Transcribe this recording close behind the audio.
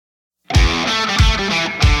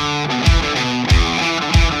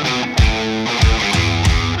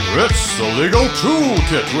Legal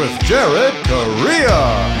Toolkit with Jared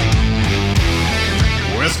Correa.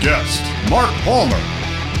 With guest Mark Palmer.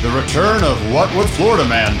 The return of What Would Florida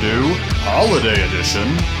Man Do? Holiday Edition.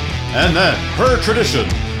 And then, per tradition,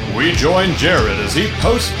 we join Jared as he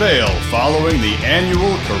posts bail following the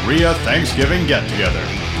annual Correa Thanksgiving get-together.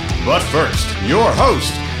 But first, your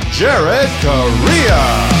host, Jared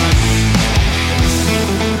Correa.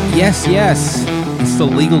 Yes. It's the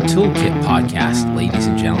Legal Toolkit podcast, ladies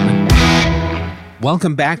and gentlemen.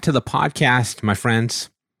 Welcome back to the podcast, my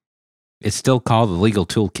friends. It's still called the Legal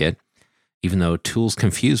Toolkit, even though tools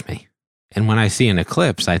confuse me. And when I see an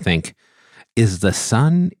eclipse, I think, is the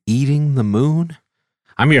sun eating the moon?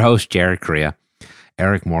 I'm your host, Jared Correa.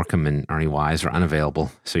 Eric Morecambe and Ernie Wise are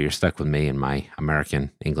unavailable, so you're stuck with me and my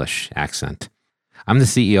American English accent. I'm the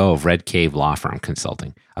CEO of Red Cave Law Firm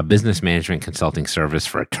Consulting, a business management consulting service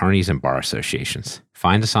for attorneys and bar associations.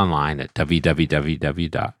 Find us online at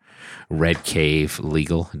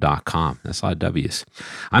www.redcavelegal.com. That's a lot of W's.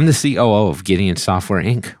 I'm the COO of Gideon Software,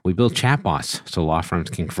 Inc. We build chatbots so law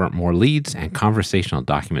firms can convert more leads and conversational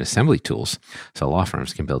document assembly tools so law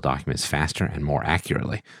firms can build documents faster and more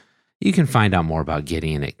accurately. You can find out more about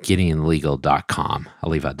Gideon at gideonlegal.com.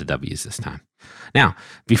 I'll leave out the W's this time. Now,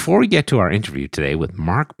 before we get to our interview today with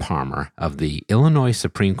Mark Palmer of the Illinois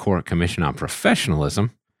Supreme Court Commission on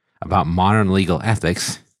Professionalism about modern legal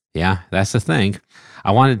ethics, yeah, that's the thing,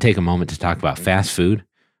 I wanted to take a moment to talk about fast food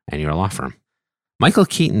and your law firm. Michael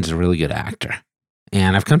Keaton's a really good actor,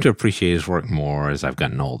 and I've come to appreciate his work more as I've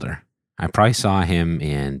gotten older. I probably saw him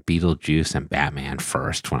in Beetlejuice and Batman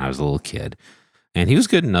first when I was a little kid, and he was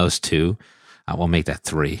good in those two. We'll make that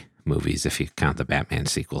 3 movies if you count the Batman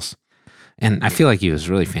sequels. And I feel like he was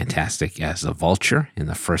really fantastic as the Vulture in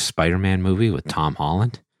the first Spider-Man movie with Tom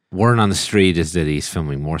Holland. Word on the street is that he's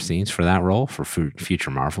filming more scenes for that role for future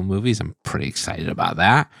Marvel movies. I'm pretty excited about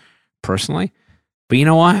that, personally. But you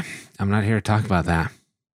know what? I'm not here to talk about that.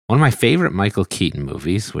 One of my favorite Michael Keaton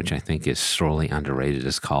movies, which I think is sorely underrated,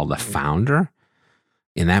 is called The Founder.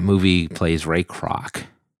 In that movie, he plays Ray Kroc.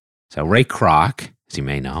 So Ray Kroc, as you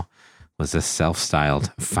may know, was a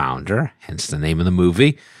self-styled founder, hence the name of the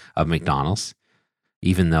movie, of McDonald's,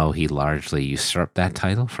 even though he largely usurped that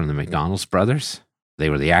title from the McDonald's brothers. They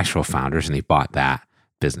were the actual founders, and he bought that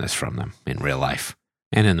business from them in real life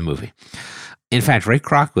and in the movie. In fact, Ray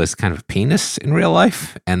Kroc was kind of a penis in real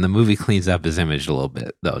life, and the movie cleans up his image a little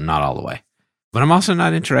bit, though not all the way. But I'm also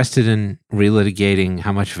not interested in relitigating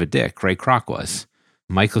how much of a dick Ray Kroc was.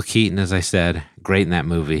 Michael Keaton, as I said, great in that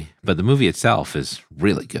movie, but the movie itself is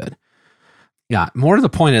really good. Yeah, more to the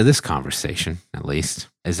point of this conversation, at least,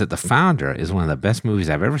 is that The Founder is one of the best movies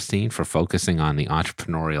I've ever seen for focusing on the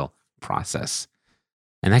entrepreneurial process.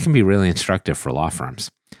 And that can be really instructive for law firms.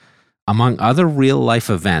 Among other real-life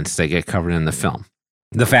events that get covered in the film,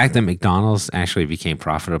 the fact that McDonald's actually became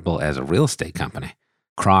profitable as a real estate company.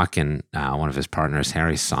 Kroc and one of his partners,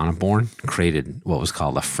 Harry Sonneborn, created what was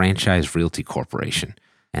called a Franchise Realty Corporation,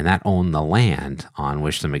 and that owned the land on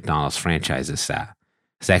which the McDonald's franchises sat.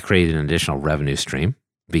 So that created an additional revenue stream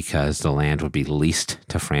because the land would be leased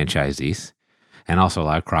to franchisees and also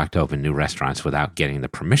allowed Kroc to open new restaurants without getting the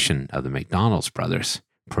permission of the McDonald's brothers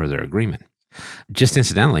per their agreement. Just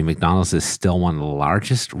incidentally, McDonald's is still one of the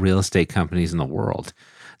largest real estate companies in the world.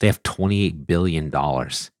 They have $28 billion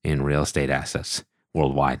in real estate assets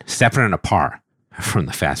worldwide, separate and apart from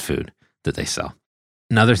the fast food that they sell.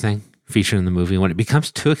 Another thing featured in the movie, when it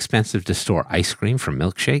becomes too expensive to store ice cream for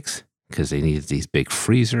milkshakes, because they needed these big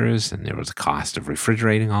freezers and there was a cost of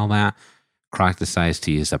refrigerating all that, Kroc decides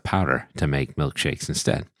to use a powder to make milkshakes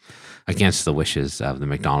instead, against the wishes of the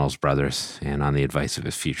McDonald's brothers and on the advice of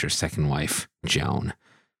his future second wife, Joan.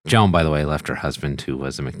 Joan, by the way, left her husband, who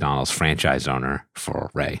was a McDonald's franchise owner,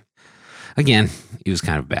 for Ray. Again, he was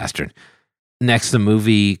kind of a bastard. Next, the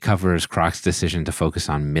movie covers Kroc's decision to focus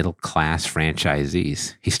on middle-class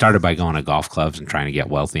franchisees. He started by going to golf clubs and trying to get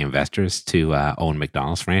wealthy investors to own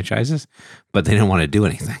McDonald's franchises, but they didn't want to do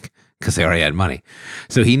anything because they already had money.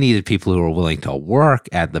 So he needed people who were willing to work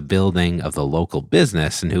at the building of the local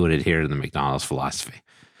business and who would adhere to the McDonald's philosophy.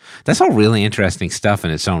 That's all really interesting stuff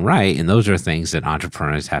in its own right, and those are things that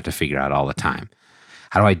entrepreneurs have to figure out all the time.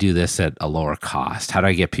 How do I do this at a lower cost? How do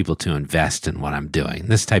I get people to invest in what I'm doing?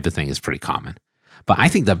 This type of thing is pretty common. But I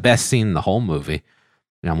think the best scene in the whole movie,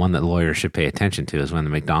 and one that lawyers should pay attention to, is when the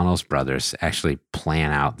McDonald's brothers actually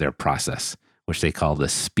plan out their process, which they call the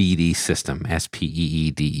SPEEDee system,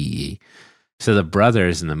 SPEEDEE. So the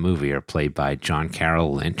brothers in the movie are played by John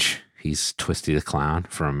Carroll Lynch. He's Twisty the Clown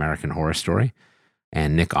for American Horror Story.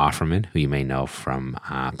 And Nick Offerman, who you may know from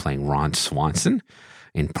playing Ron Swanson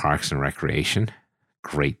in Parks and Recreation.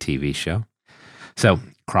 Great TV show. So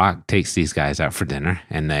Kroc takes these guys out for dinner,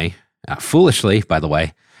 and they, foolishly, by the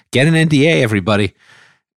way, get an NDA, everybody,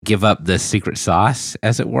 give up the secret sauce,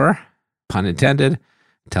 as it were, pun intended,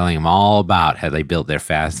 telling them all about how they built their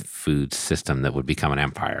fast food system that would become an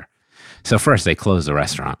empire. So first, they closed the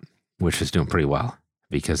restaurant, which was doing pretty well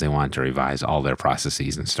because they wanted to revise all their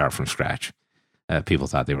processes and start from scratch. People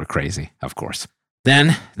thought they were crazy, of course.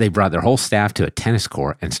 Then they brought their whole staff to a tennis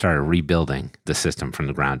court and started rebuilding the system from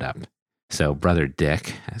the ground up. So Brother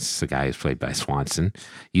Dick, that's the guy who's played by Swanson,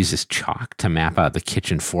 uses chalk to map out the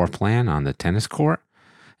kitchen floor plan on the tennis court.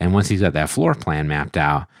 And once he's got that floor plan mapped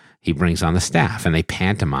out, he brings on the staff and they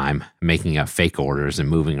pantomime making up fake orders and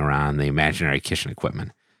moving around the imaginary kitchen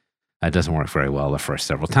equipment. That doesn't work very well the first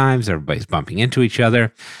several times. Everybody's bumping into each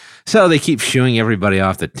other. So they keep shooing everybody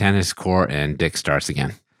off the tennis court and Dick starts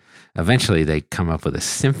again. Eventually, they come up with a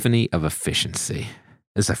symphony of efficiency.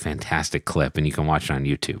 This is a fantastic clip, and you can watch it on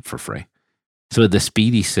YouTube for free. So with the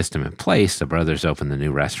speedy system in place, the brothers open the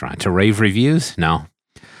new restaurant. To rave reviews? No.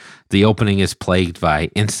 The opening is plagued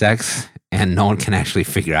by insects, and no one can actually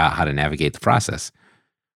figure out how to navigate the process.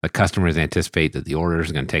 The customers anticipate that the orders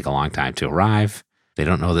are going to take a long time to arrive. They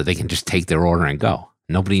don't know that they can just take their order and go.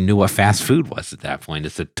 Nobody knew what fast food was at that point.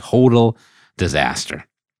 It's a total disaster.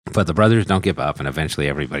 But the brothers don't give up, and eventually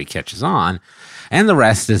everybody catches on. And the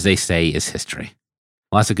rest, as they say, is history.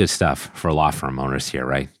 Lots of good stuff for law firm owners here,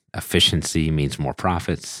 right? Efficiency means more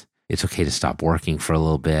profits. It's okay to stop working for a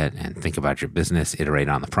little bit and think about your business, iterate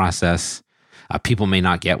on the process. People may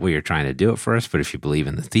not get what you're trying to do at first, but if you believe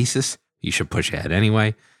in the thesis, you should push ahead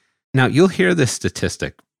anyway. Now, you'll hear this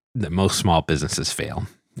statistic that most small businesses fail,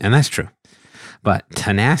 and that's true. But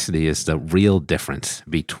tenacity is the real difference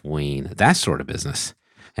between that sort of business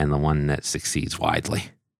and the one that succeeds widely.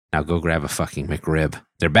 Now go grab a fucking McRib.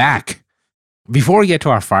 They're back. Before we get to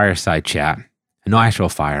our fireside chat, no actual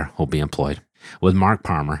fire will be employed. With Mark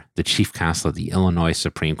Parmer, the chief counsel of the Illinois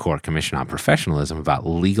Supreme Court Commission on Professionalism about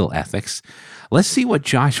legal ethics, let's see what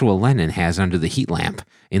Joshua Lennon has under the heat lamp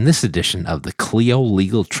in this edition of the Clio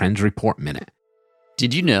Legal Trends Report Minute.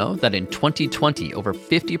 Did you know that in 2020, over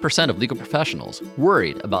 50% of legal professionals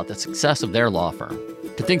worried about the success of their law firm?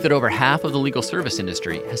 To think that over half of the legal service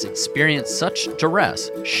industry has experienced such duress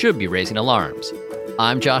should be raising alarms.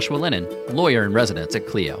 I'm Joshua Lennon, lawyer in residence at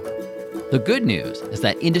Clio. The good news is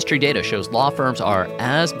that industry data shows law firms are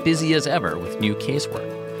as busy as ever with new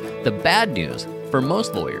casework. The bad news for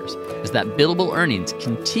most lawyers is that billable earnings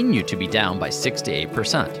continue to be down by 6 to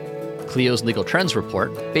 8%. Clio's Legal Trends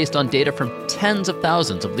Report, based on data from tens of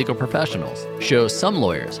thousands of legal professionals, shows some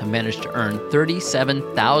lawyers have managed to earn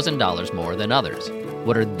 $37,000 more than others.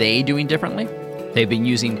 What are they doing differently? They've been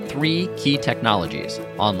using 3 key technologies: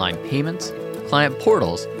 online payments, client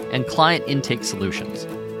portals, and client intake solutions.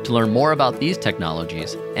 To learn more about these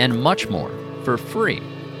technologies and much more for free,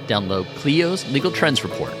 download Clio's Legal Trends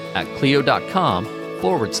Report at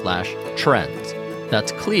clio.com/trends.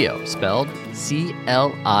 That's Clio, spelled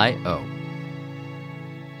CLIO.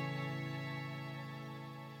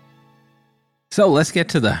 So let's get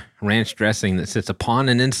to the ranch dressing that sits upon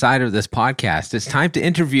and inside of this podcast. It's time to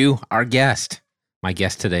interview our guest. My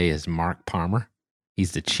guest today is Mark Parmer.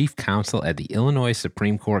 He's the chief counsel at the Illinois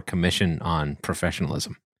Supreme Court Commission on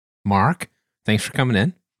Professionalism. Mark, thanks for coming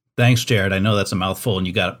in. Thanks, Jared. I know that's a mouthful and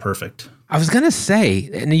you got it perfect. I was going to say,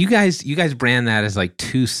 and you guys brand that as like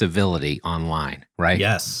to civility online, right?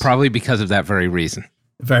 Yes. Probably because of that very reason.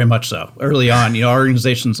 Very much so. Early on, our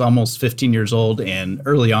organization's almost 15 years old, and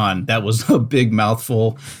early on, that was a big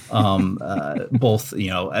mouthful, both,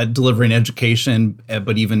 at delivering education,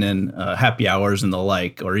 but even in happy hours and the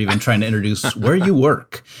like, or even trying to introduce where you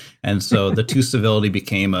work. And so the to civility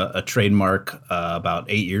became a trademark about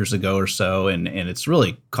 8 years ago or so, and it's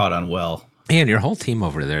really caught on well. And your whole team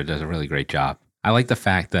over there does a really great job. I like the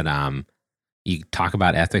fact that you talk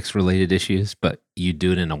about ethics-related issues, but you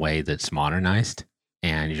do it in a way that's modernized.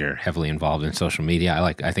 And you're heavily involved in social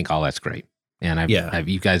media. I think all that's great. And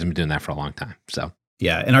you guys have been doing that for a long time. So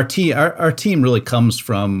yeah, and our team really comes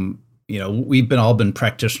from, we've all been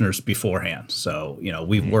practitioners beforehand. So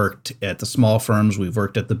we've worked at the small firms, we've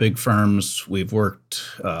worked at the big firms, we've worked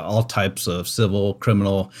all types of civil,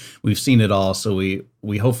 criminal. We've seen it all. So we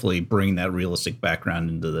hopefully bring that realistic background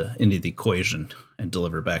into the equation and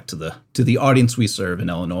deliver back to the audience we serve in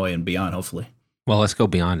Illinois and beyond, hopefully. Well, let's go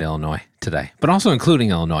beyond Illinois today, but also including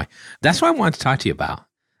Illinois. That's what I wanted to talk to you about.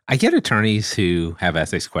 I get attorneys who have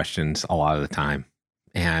ethics questions a lot of the time.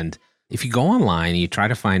 And if you go online and you try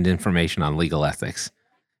to find information on legal ethics,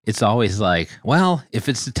 it's always like, well, if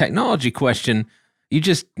it's a technology question, you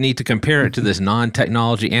just need to compare it to this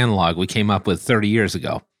non-technology analog we came up with 30 years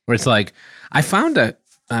ago. Where it's like, I found a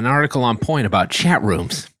an article on Point about chat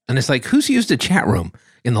rooms. And it's like, who's used a chat room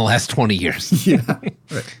in the last 20 years? Yeah.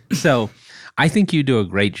 Right. So I think you do a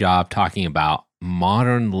great job talking about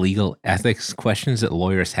modern legal ethics questions that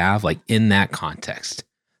lawyers have, like in that context.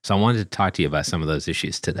 So I wanted to talk to you about some of those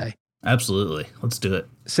issues today. Absolutely. Let's do it.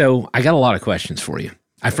 So I got a lot of questions for you.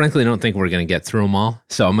 I frankly don't think we're going to get through them all.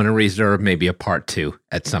 So I'm going to reserve maybe a part 2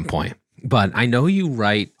 at some point. But I know you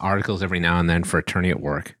write articles every now and then for Attorney at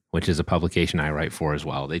Work, which is a publication I write for as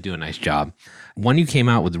well. They do a nice job. One you came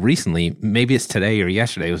out with recently, maybe it's today or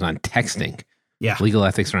yesterday, was on texting. Yeah. Legal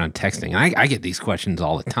ethics around texting. And I get these questions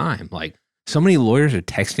all the time. Like, so many lawyers are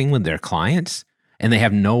texting with their clients and they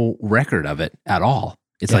have no record of it at all.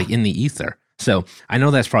 It's like in the ether. So I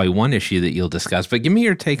know that's probably one issue that you'll discuss, but give me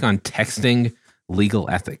your take on texting legal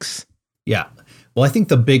ethics. Yeah. Well, I think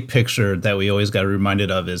the big picture that we always got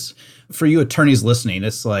reminded of is for you attorneys listening,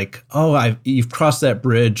 it's like, oh, you've crossed that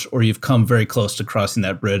bridge or you've come very close to crossing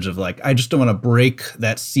that bridge of like, I just don't want to break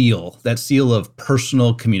that seal of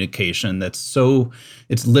personal communication.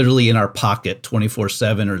 It's literally in our pocket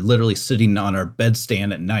 24/7 or literally sitting on our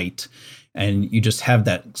bedstand at night. And you just have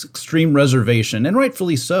that extreme reservation, and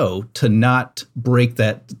rightfully so, to not break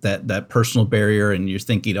that personal barrier. And you're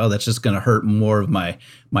thinking, oh, that's just going to hurt more of my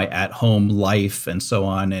at-home life and so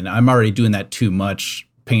on. And I'm already doing that too much,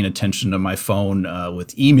 paying attention to my phone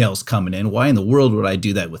with emails coming in. Why in the world would I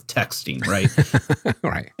do that with texting, right?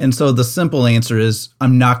 Right. And so the simple answer is,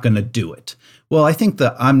 I'm not going to do it. Well, I think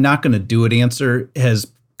the I'm not going to do it answer has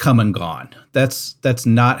come and gone. That's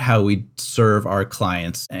not how we serve our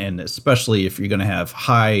clients. And especially if you're going to have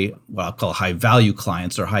what I'll call high value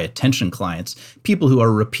clients or high attention clients, people who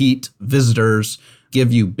are repeat visitors,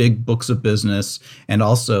 give you big books of business, and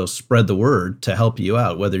also spread the word to help you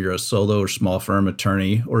out, whether you're a solo or small firm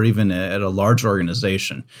attorney or even at a large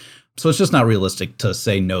organization. So it's just not realistic to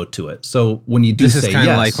say no to it. So when you do this say is yes. kind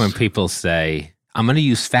of like when people say, I'm going to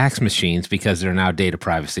use fax machines because there are now data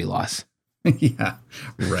privacy laws. Yeah,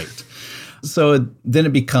 right. So then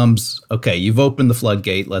it becomes, okay, you've opened the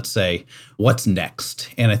floodgate, let's say, what's next?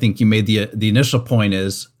 And I think you made the initial point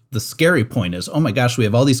is, the scary point is, oh my gosh, we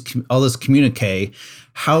have all this communique.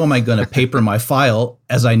 How am I going to paper my file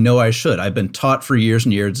as I know I should? I've been taught for years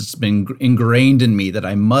and years, it's been ingrained in me that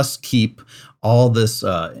I must keep all this,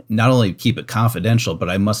 not only keep it confidential, but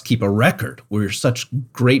I must keep a record. We're such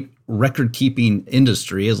great record-keeping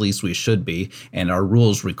industry, at least we should be, and our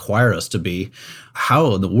rules require us to be.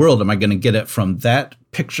 How in the world am I going to get it from that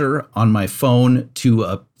picture on my phone to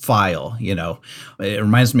a file? You know, it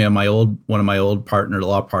reminds me of one of my old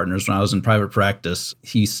law partners when I was in private practice.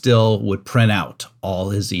 He still would print out all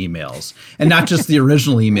his emails, and not just the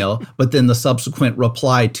original email, but then the subsequent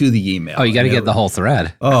reply to the email. Oh, you got to get the whole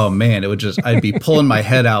thread. Oh man, I'd be pulling my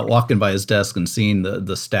head out, walking by his desk and seeing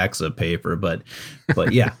the stacks of paper. But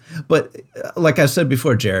yeah, but like I said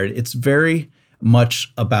before, Jared, it's very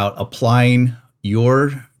much about applying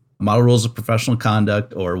your model rules of professional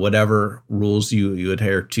conduct or whatever rules you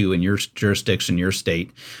adhere to in your jurisdiction, your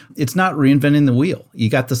state. It's not reinventing the wheel. You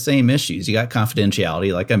got the same issues. You got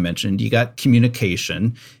confidentiality, like I mentioned. You got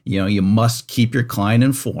communication. You know, you must keep your client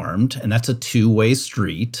informed, and that's a two-way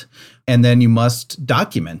street. And then you must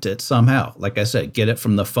document it somehow. Like I said, get it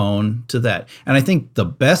from the phone to that. And I think the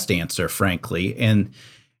best answer, frankly, and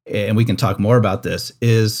we can talk more about this,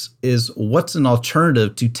 is what's an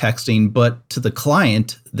alternative to texting, but to the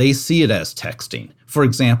client, they see it as texting. For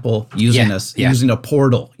example, using a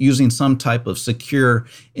portal, using some type of secure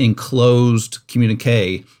enclosed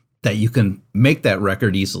communique that you can make that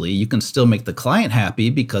record easily. You can still make the client happy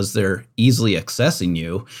because they're easily accessing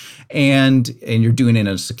you, and you're doing it in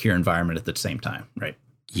a secure environment at the same time, right?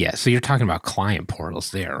 Yeah, so you're talking about client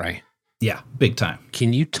portals there, right? Yeah, big time.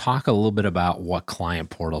 Can you talk a little bit about what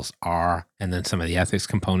client portals are and then some of the ethics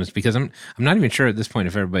components? Because I'm not even sure at this point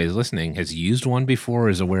if everybody's listening has used one before or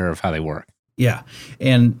is aware of how they work. Yeah,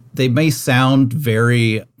 and they may sound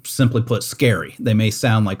very, simply put, scary. They may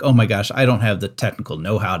sound like, oh my gosh, I don't have the technical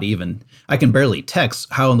know-how I can barely text.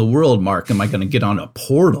 How in the world, Mark, am I going to get on a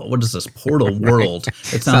portal? What is this portal world?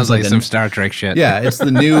 It sounds like some Star Trek shit. Yeah, it's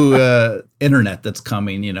the new internet that's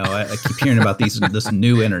coming. You know, I keep hearing about this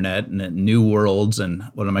new internet and new worlds, and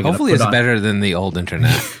what am I going to put on? Hopefully it's better than the old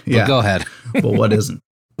internet. Yeah. Go ahead. But what isn't?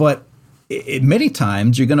 But many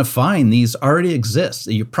times you're going to find these already exist.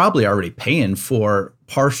 You're probably already paying for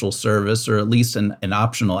partial service or at least an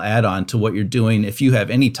optional add-on to what you're doing. If you have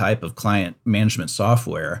any type of client management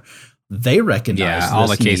software, they recognize all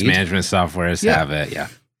the case need. management softwares have it. Yeah.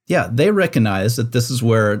 Yeah, they recognize that this is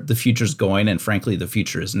where the future's going, and frankly, the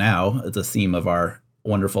future is now. The theme of our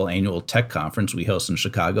wonderful annual tech conference we host in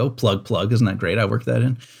Chicago. Plug. Isn't that great? I worked that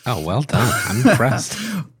in. Oh, well done. I'm impressed.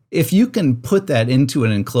 If you can put that into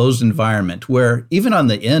an enclosed environment where even on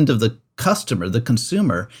the end of the customer, the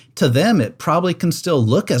consumer, to them, it probably can still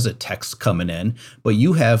look as a text coming in, but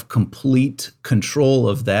you have complete control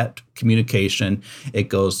of that communication. It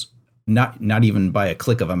goes not even by a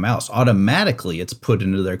click of a mouse. Automatically, it's put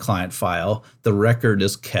into their client file. The record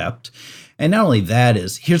is kept. And not only that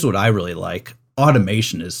here's what I really like.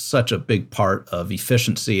 Automation is such a big part of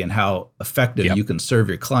efficiency and how effective you can serve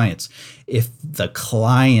your clients. If the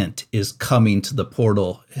client is coming to the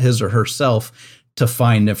portal, his or herself, to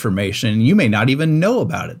find information, you may not even know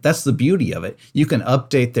about it. That's the beauty of it. You can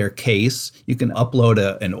update their case. You can upload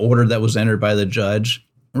an order that was entered by the judge,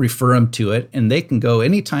 refer them to it, and they can go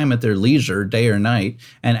anytime at their leisure, day or night,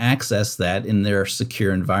 and access that in their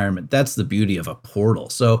secure environment. That's the beauty of a portal.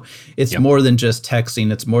 So it's more than just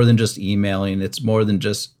texting. It's more than just emailing. It's more than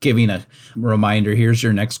just giving a reminder, here's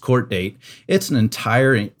your next court date. It's an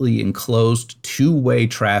entirely enclosed two-way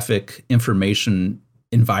traffic information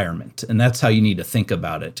environment. And that's how you need to think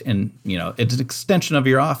about it. And, it's an extension of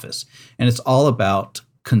your office. And it's all about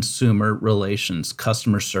consumer relations,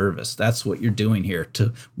 customer service. That's what you're doing here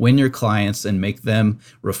to win your clients and make them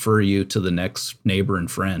refer you to the next neighbor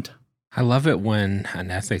and friend. I love it when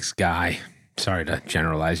an ethics guy, sorry to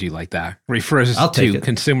generalize you like that, refers to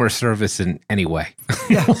consumer service in any way.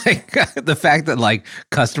 Yeah. The fact that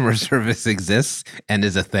customer service exists and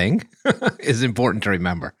is a thing is important to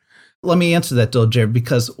remember. Let me answer that, though, Jared,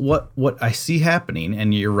 because what I see happening,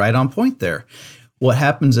 and you're right on point there, what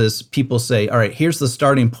happens is people say, all right, here's the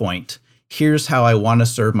starting point. Here's how I want to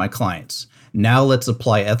serve my clients. Now let's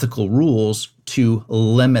apply ethical rules to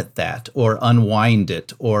limit that or unwind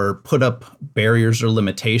it or put up barriers or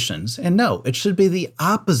limitations. And no, it should be the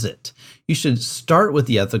opposite. You should start with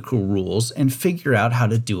the ethical rules and figure out how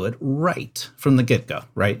to do it right from the get-go,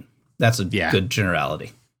 right? That's a good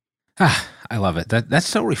generality. I love it. That's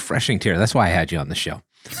so refreshing to hear. That's why I had you on the show.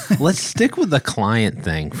 Let's stick with the client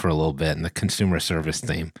thing for a little bit and the consumer service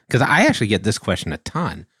theme, because I actually get this question a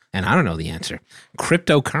ton, and I don't know the answer.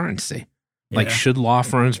 Cryptocurrency. Should law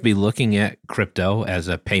firms be looking at crypto as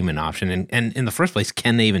a payment option? And in the first place,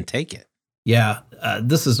 can they even take it? Yeah,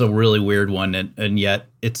 this is a really weird one, and yet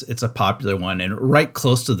it's a popular one. And right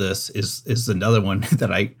close to this is another one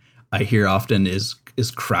that I hear often is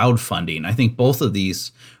crowdfunding. I think both of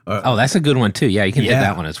these that's a good one too. Yeah, you can hit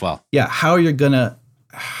that one as well. Yeah, how are you gonna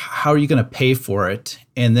pay for it,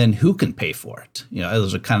 and then who can pay for it?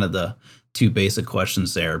 Those are kind of the two basic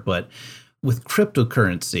questions there. But with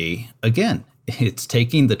cryptocurrency, again, it's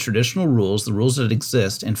taking the traditional rules, the rules that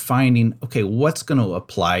exist, and finding, okay, what's going to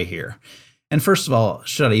apply here? And first of all,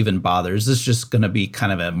 should I even bother? Is this just going to be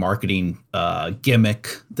kind of a marketing gimmick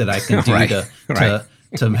that I can do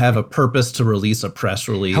to have a purpose to release a press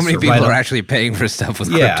release? How many people are actually paying for stuff with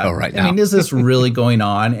crypto right now? I mean, is this really going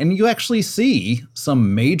on? And you actually see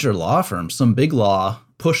some major law firms, some big law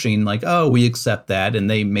pushing we accept that. And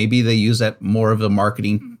maybe they use that more of a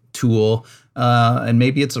marketing tool. And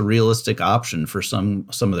maybe it's a realistic option for some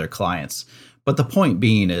of their clients. But the point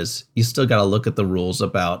being is you still got to look at the rules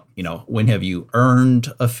about, when have you earned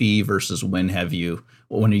a fee versus when are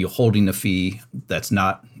you holding a fee that's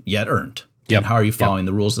not yet earned? And how are you following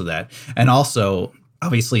the rules of that? And also,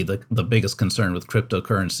 obviously, the biggest concern with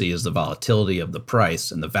cryptocurrency is the volatility of the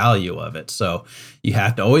price and the value of it. So you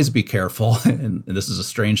have to always be careful. And this is a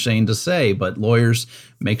strange thing to say, but lawyers,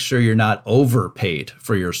 make sure you're not overpaid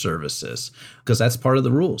for your services, because that's part of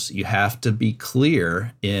the rules. You have to be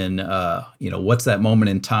clear in, what's that moment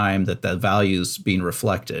in time that value is being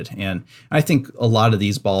reflected. And I think a lot of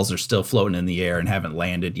these balls are still floating in the air and haven't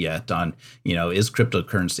landed yet on, is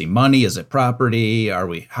cryptocurrency money? Is it property?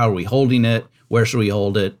 How are we holding it? Where should we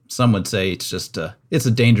hold it? Some would say it's just it's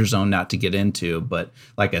a danger zone not to get into. But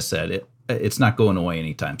like I said, it's not going away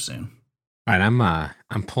anytime soon. All right,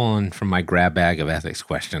 I'm pulling from my grab bag of ethics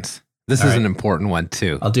questions. This is an important one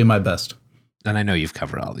too. I'll do my best. And I know you've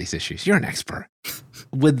covered all these issues. You're an expert.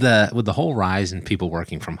 With the whole rise in people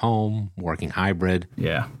working from home, working hybrid,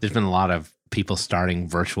 there's been a lot of people starting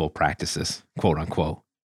virtual practices, quote unquote.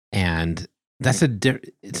 And that's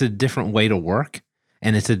it's a different way to work,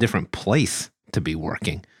 and it's a different place to be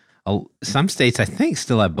working. Some states, I think,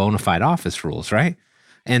 still have bona fide office rules, right?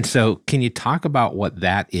 And so can you talk about what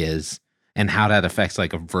that is and how that affects a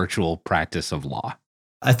virtual practice of law?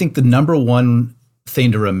 I think the number one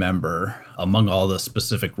thing to remember among all the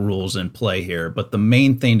specific rules in play here, but the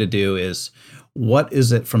main thing to do is, what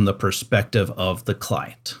is it from the perspective of the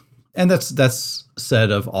client? And that's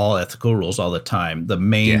said of all ethical rules all the time. The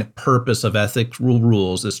main purpose of ethical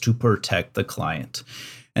rules is to protect the client.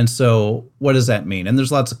 And so what does that mean? And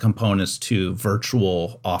there's lots of components to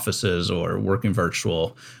virtual offices or working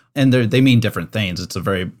virtual, and they mean different things. It's a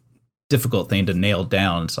very difficult thing to nail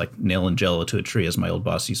down. It's like nailing Jello to a tree, as my old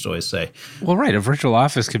boss used to always say. Well, right. A virtual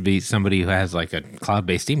office could be somebody who has like a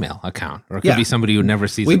cloud-based email account, or it could be somebody who never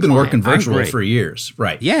sees. We've been working virtual for years,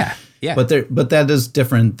 right? Yeah. But that is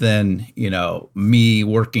different than, me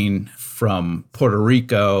working from Puerto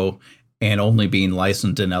Rico and only being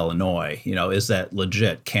licensed in Illinois. Is that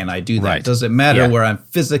legit? Can I do that? Right. Does it matter where I'm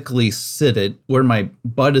physically seated, where my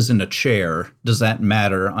butt is in a chair? Does that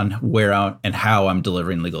matter on where and how I'm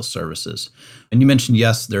delivering legal services? And you mentioned,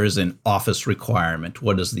 yes, there is an office requirement.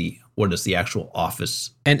 What is the actual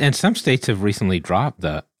office? And some states have recently dropped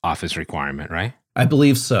the office requirement, right? I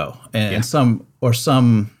believe so. And some,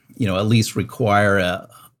 at least require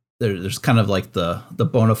there's kind of like the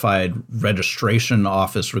bona fide registration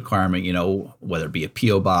office requirement, whether it be a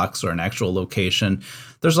P.O. box or an actual location.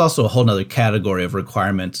 There's also a whole nother category of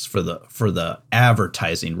requirements for the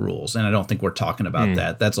advertising rules. And I don't think we're talking about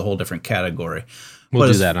that. That's a whole different category.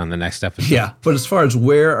 We'll do that on the next episode. Yeah. But as far as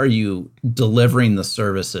where are you delivering the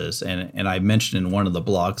services, and I mentioned in one of the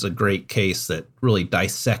blogs a great case that really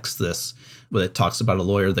dissects this, where it talks about a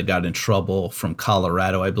lawyer that got in trouble from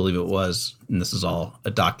Colorado, I believe it was, and this is all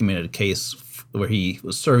a documented case where he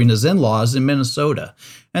was serving his in-laws in Minnesota.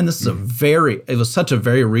 And this is it was such a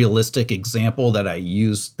very realistic example that I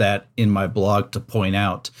used that in my blog to point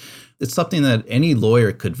out. It's something that any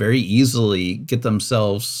lawyer could very easily get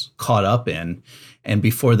themselves caught up in. And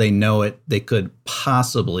before they know it, they could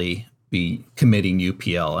possibly be committing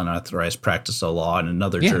UPL, unauthorized practice of law, in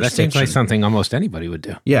another jurisdiction. That seems like something almost anybody would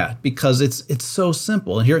do. Yeah, because it's so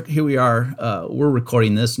simple. And here we are. We're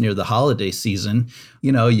recording this near the holiday season.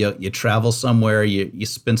 You travel somewhere, you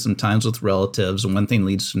spend some time with relatives, and one thing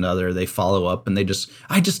leads to another. They follow up, and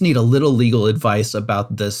I just need a little legal advice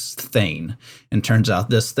about this thing. And turns out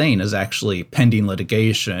this thing is actually pending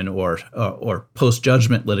litigation or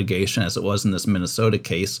post-judgment litigation, as it was in this Minnesota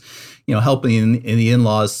case. Helping the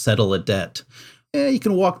in-laws settle a debt. You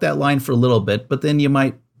can walk that line for a little bit, but then you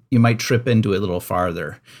might trip into it a little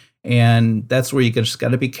farther. And that's where you just got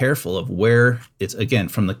to be careful of where it's, again,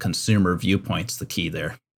 from the consumer viewpoint's the key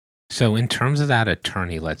there. So in terms of that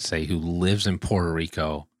attorney, let's say, who lives in Puerto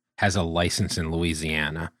Rico, has a license in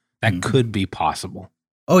Louisiana, that could be possible.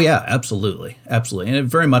 Oh, yeah, absolutely. Absolutely. And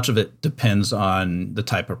very much of it depends on the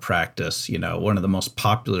type of practice. One of the most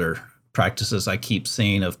popular practices I keep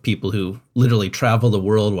seeing of people who literally travel the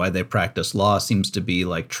world while they practice law seems to be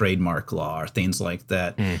like trademark law or things like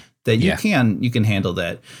that, you can handle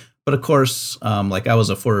that. But of course, like I was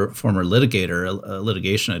a former litigator, a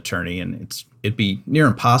litigation attorney, and it'd be near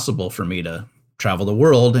impossible for me to travel the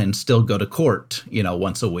world and still go to court,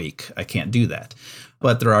 once a week. I can't do that.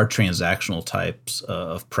 But there are transactional types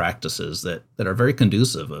of practices that are very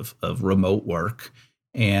conducive of remote work.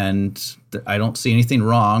 And I don't see anything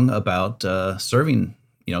wrong about serving,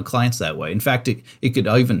 clients that way. In fact, it could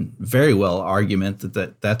even very well argument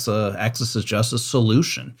that's a access to justice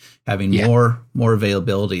solution, having more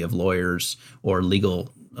availability of lawyers or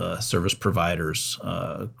legal service providers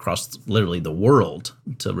across literally the world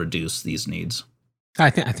to reduce these needs. I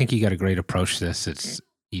think you got a great approach to this.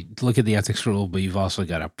 You look at the ethics rule, but you've also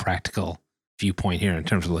got a practical viewpoint here in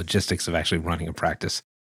terms of logistics of actually running a practice.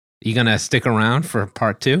 You going to stick around for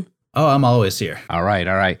part 2? Oh, I'm always here. All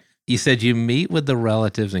right. You said you meet with the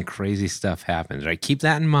relatives and crazy stuff happens, right? Keep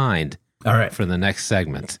that in mind. All right. For the next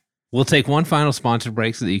segment. We'll take one final sponsor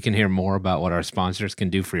break so that you can hear more about what our sponsors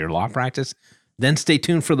can do for your law practice. Then stay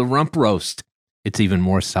tuned for the rump roast. It's even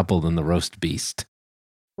more supple than the roast beast.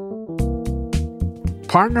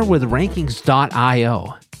 Partner with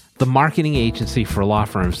Rankings.io, the marketing agency for law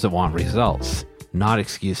firms that want results, not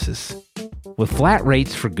excuses. With flat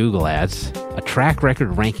rates for Google ads, a track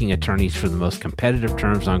record ranking attorneys for the most competitive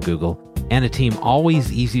terms on Google, and a team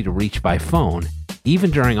always easy to reach by phone,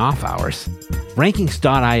 even during off hours,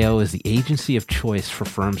 Rankings.io is the agency of choice for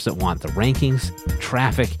firms that want the rankings,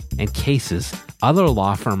 traffic, and cases other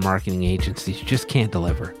law firm marketing agencies just can't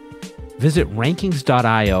deliver. Visit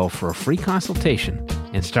Rankings.io for a free consultation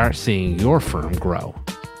and start seeing your firm grow.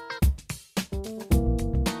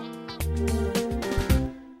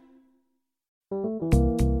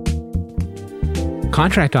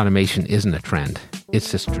 Contract automation isn't a trend.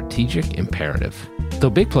 It's a strategic imperative. Though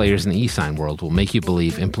big players in the e-sign world will make you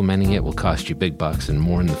believe implementing it will cost you big bucks and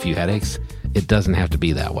more than a few headaches, it doesn't have to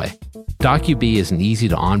be that way. DocuBee is an easy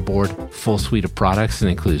to onboard full suite of products that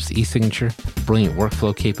includes e-signature, brilliant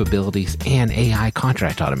workflow capabilities, and AI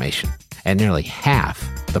contract automation at nearly half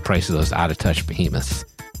the price of those out-of-touch behemoths.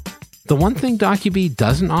 The one thing DocuBee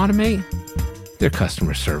doesn't automate? Their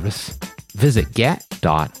customer service. Visit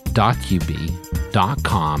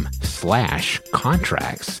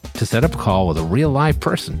get.docubee.com/contracts to set up a call with a real live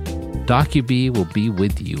person. DocuBee will be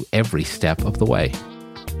with you every step of the way.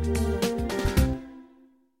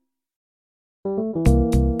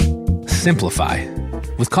 Simplify.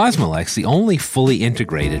 With Cosmolex, the only fully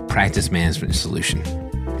integrated practice management solution.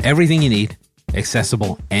 Everything you need,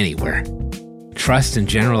 accessible anywhere. Trust and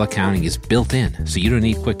general accounting is built in, so you don't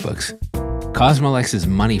need QuickBooks. Cosmolex's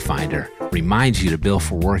Money Finder reminds you to bill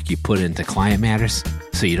for work you put into client matters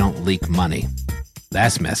so you don't leak money.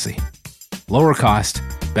 That's messy. Lower cost,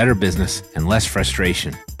 better business, and less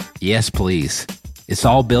frustration. Yes, please. It's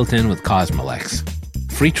all built in with Cosmolex.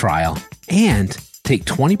 Free trial and take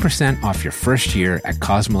 20% off your first year at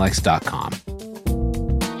cosmolex.com.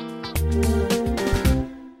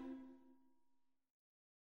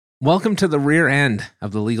 Welcome to the rear end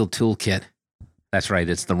of the legal toolkit. That's right,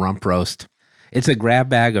 it's the Rump Roast. It's a grab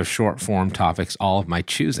bag of short form topics, all of my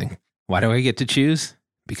choosing. Why do I get to choose?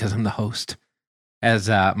 Because I'm the host. As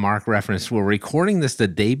Mark referenced, we're recording this the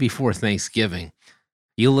day before Thanksgiving.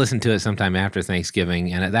 You'll listen to it sometime after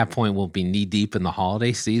Thanksgiving, and at that point, we'll be knee deep in the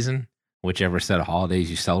holiday season, whichever set of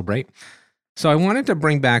holidays you celebrate. So I wanted to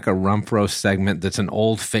bring back a Rump Roast segment that's an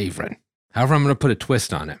old favorite. However, I'm going to put a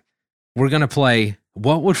twist on it. We're going to play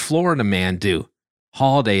What Would Florida Man Do?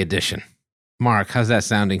 Holiday edition. Mark, how's that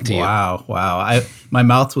sounding to you? Wow. My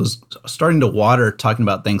mouth was starting to water talking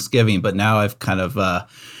about Thanksgiving, but now I'm kind of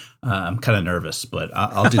nervous, but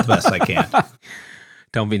I'll do the best I can.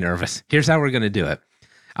 Don't be nervous. Here's how we're going to do it.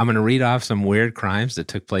 I'm going to read off some weird crimes that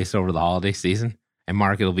took place over the holiday season. And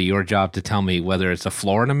Mark, it'll be your job to tell me whether it's a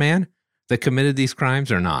Florida man that committed these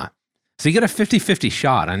crimes or not. So you get a 50-50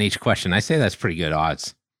 shot on each question. I say that's pretty good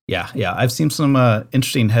odds. Yeah. I've seen some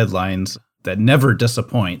interesting headlines that never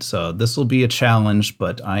disappoint. So this will be a challenge,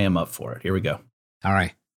 but I am up for it. Here we go. All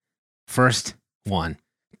right. First one.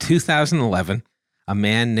 2011, a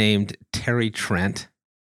man named Terry Trent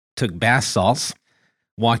took bath salts,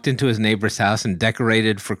 walked into his neighbor's house, and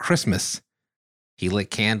decorated for Christmas. He lit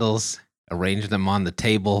candles, arranged them on the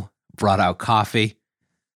table, brought out coffee,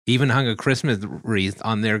 even hung a Christmas wreath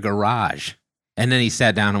on their garage. And then he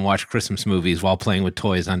sat down and watched Christmas movies while playing with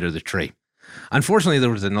toys under the tree. Unfortunately, there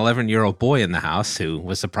was an 11-year-old boy in the house who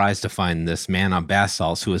was surprised to find this man on bath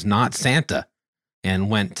salts who was not Santa and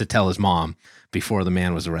went to tell his mom before the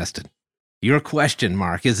man was arrested. Your question,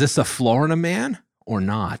 Mark, is this a Florida man or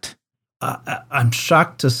not? I'm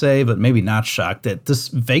shocked to say, but maybe not shocked, that this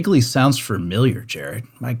vaguely sounds familiar, Jared.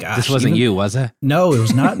 My gosh. This wasn't you, was it? No, it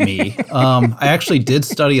was not me. I actually did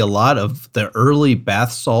study a lot of the early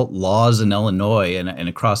bath salt laws in Illinois and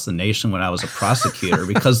across the nation when I was a prosecutor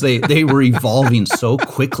because they were evolving so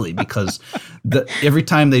quickly because every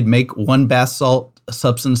time they'd make one bath salt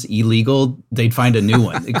substance illegal, they'd find a new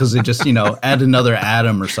one because they just, add another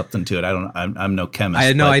atom or something to it. I'm no chemist. I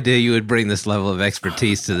had no idea you would bring this level of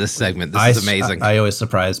expertise to this segment. This is amazing. I always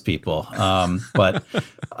surprise people. But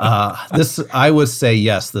I would say,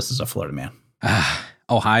 yes, this is a Florida man.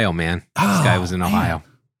 Ohio man. This guy was in Ohio. Man.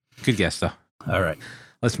 Good guess, though. All right.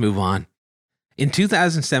 Let's move on. In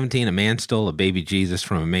 2017, a man stole a baby Jesus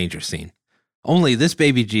from a manger scene. Only this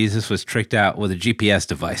baby Jesus was tricked out with a GPS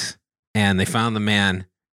device. And they found the man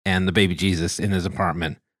and the baby Jesus in his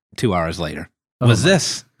apartment 2 hours later. Was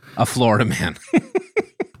this a Florida man?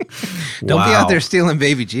 Don't be out there stealing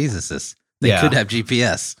baby Jesuses. They could have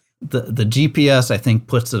GPS. The GPS, I think,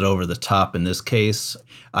 puts it over the top in this case.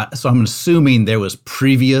 So I'm assuming there was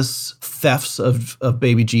previous thefts of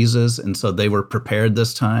baby Jesus, and so they were prepared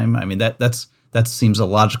this time. I mean, that seems a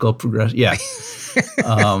logical progression. Yeah.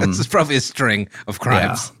 This is probably a string of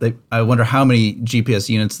crimes. Yeah. I wonder how many GPS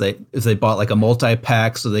units if they bought like a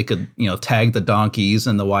multi-pack so they could, tag the donkeys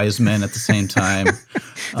and the wise men at the same time.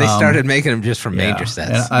 They started making them just for manger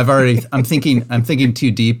sets. And I'm thinking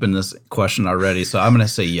too deep in this question already. So I'm going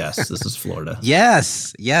to say yes, this is Florida.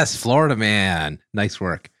 Yes, Florida man. Nice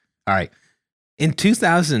work. All right. In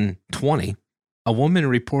 2020, a woman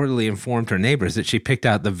reportedly informed her neighbors that she picked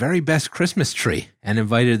out the very best Christmas tree and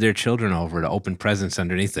invited their children over to open presents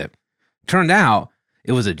underneath it. Turned out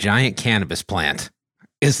it was a giant cannabis plant.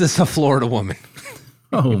 Is this a Florida woman?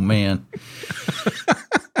 Oh, man.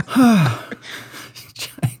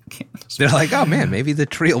 They're like, oh, man, maybe the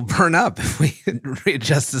tree will burn up if we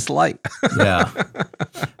readjust this light. Yeah.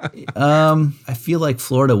 I feel like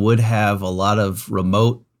Florida would have a lot of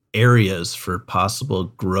remote areas for possible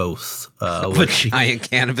growth. Of a giant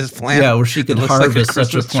cannabis plant? Yeah, where she could harvest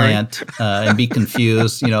such a plant and be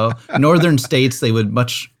confused. Northern states, they would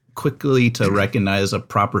much quickly to recognize a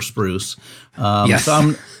proper spruce. Yes. So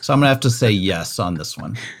I'm going to have to say yes on this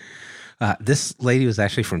one. This lady was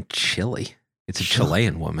actually from Chile. It's a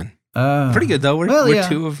Chilean woman. Pretty good, though. We're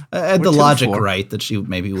two of I had the two logic of four. right that she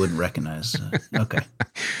maybe wouldn't recognize. Okay.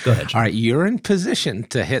 Go ahead, Jim. All right, you're in position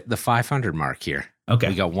to hit the 500 mark here. Okay.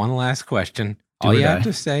 We got one last question. Do All or you have die.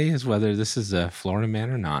 to say is whether this is a Florida man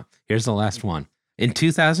or not. Here's the last one. In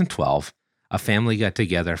 2012, a family got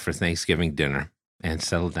together for Thanksgiving dinner and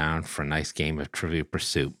settled down for a nice game of Trivial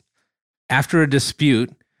Pursuit. After a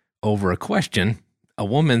dispute over a question, a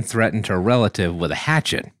woman threatened her relative with a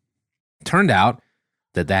hatchet. Turned out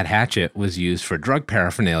that hatchet was used for drug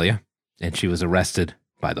paraphernalia, and she was arrested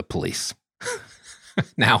by the police.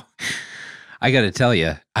 Now, I got to tell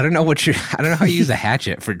you, I don't know how you use a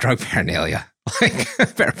hatchet for drug paraphernalia. Like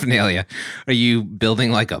paraphernalia. Are you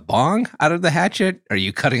building like a bong out of the hatchet? Are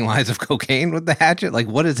you cutting lines of cocaine with the hatchet? Like,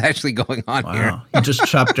 what is actually going on here? Wow. You just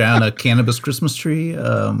chopped down a cannabis Christmas tree.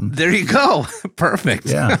 There you go. Perfect.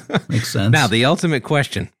 Yeah, makes sense. Now, the ultimate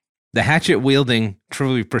question. The hatchet-wielding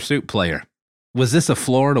Trivial Pursuit player, was this a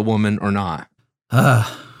Florida woman or not?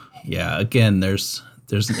 Yeah, again, there's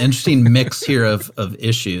an interesting mix here of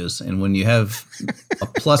issues. And when you have a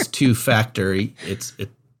 +2 factor,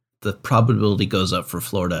 the probability goes up for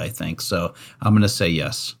Florida, I think. So I'm going to say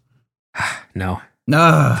yes. No.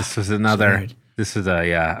 This was Sorry. this is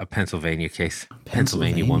a Pennsylvania case.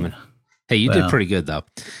 Pennsylvania woman. Pennsylvania. Hey, you Wow. did pretty good, though.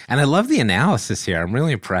 And I love the analysis here. I'm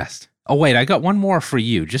really impressed. Oh, wait, I got one more for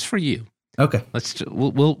you, just for you. Okay.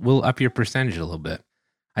 We'll up your percentage a little bit.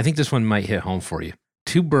 I think this one might hit home for you.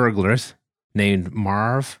 2 burglars named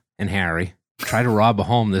Marv and Harry try to rob a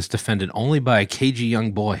home that's defended only by a cagey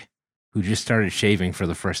young boy who just started shaving for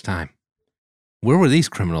the first time. Where were these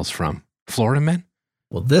criminals from? Florida men?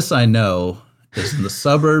 Well, this I know is in the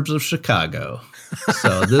suburbs of Chicago.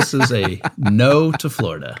 So this is a no to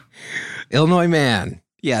Florida. Illinois man.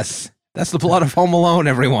 Yes. That's the plot of Home Alone,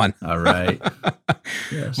 everyone. All right.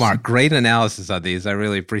 Yes. Mark, great analysis on these. I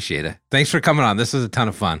really appreciate it. Thanks for coming on. This was a ton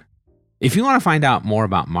of fun. If you want to find out more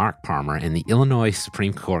about Mark Parmer and the Illinois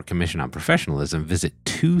Supreme Court Commission on Professionalism, visit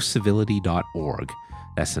 2civility.org.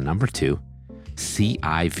 That's the number 2,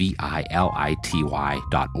 civility.org,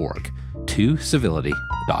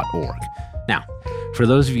 2civility.org. Now, for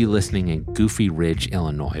those of you listening in Goofy Ridge,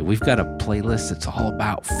 Illinois, we've got a playlist that's all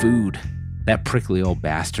about food. That prickly old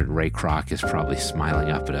bastard Ray Kroc is probably smiling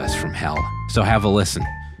up at us from hell. So have a listen.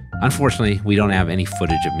 Unfortunately, we don't have any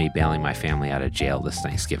footage of me bailing my family out of jail this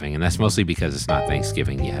Thanksgiving, and that's mostly because it's not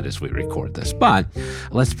Thanksgiving yet as we record this. But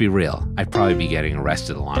let's be real, I'd probably be getting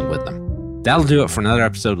arrested along with them. That'll do it for another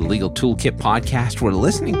episode of Legal Toolkit Podcast, where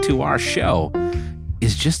listening to our show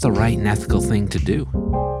is just the right and ethical thing to do.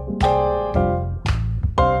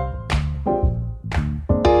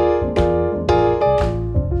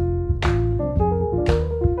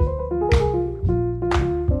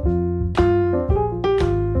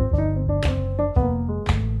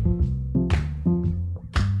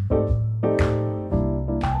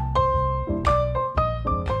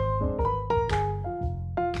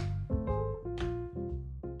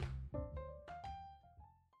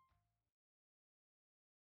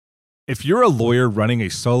 If you're a lawyer running a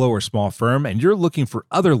solo or small firm and you're looking for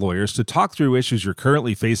other lawyers to talk through issues you're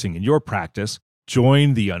currently facing in your practice,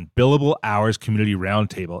 join the Unbillable Hours Community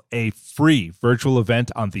Roundtable, a free virtual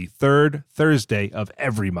event on the third Thursday of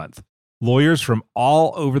every month. Lawyers from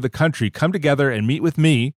all over the country come together and meet with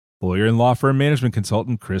me, lawyer and law firm management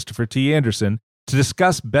consultant Christopher T. Anderson, to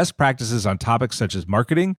discuss best practices on topics such as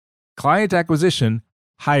marketing, client acquisition,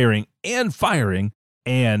 hiring and firing,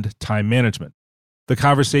 and time management. The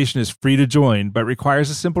conversation is free to join, but requires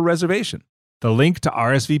a simple reservation. The link to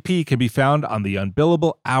RSVP can be found on the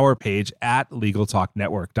Unbillable Hour page at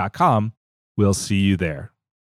LegalTalkNetwork.com. We'll see you there.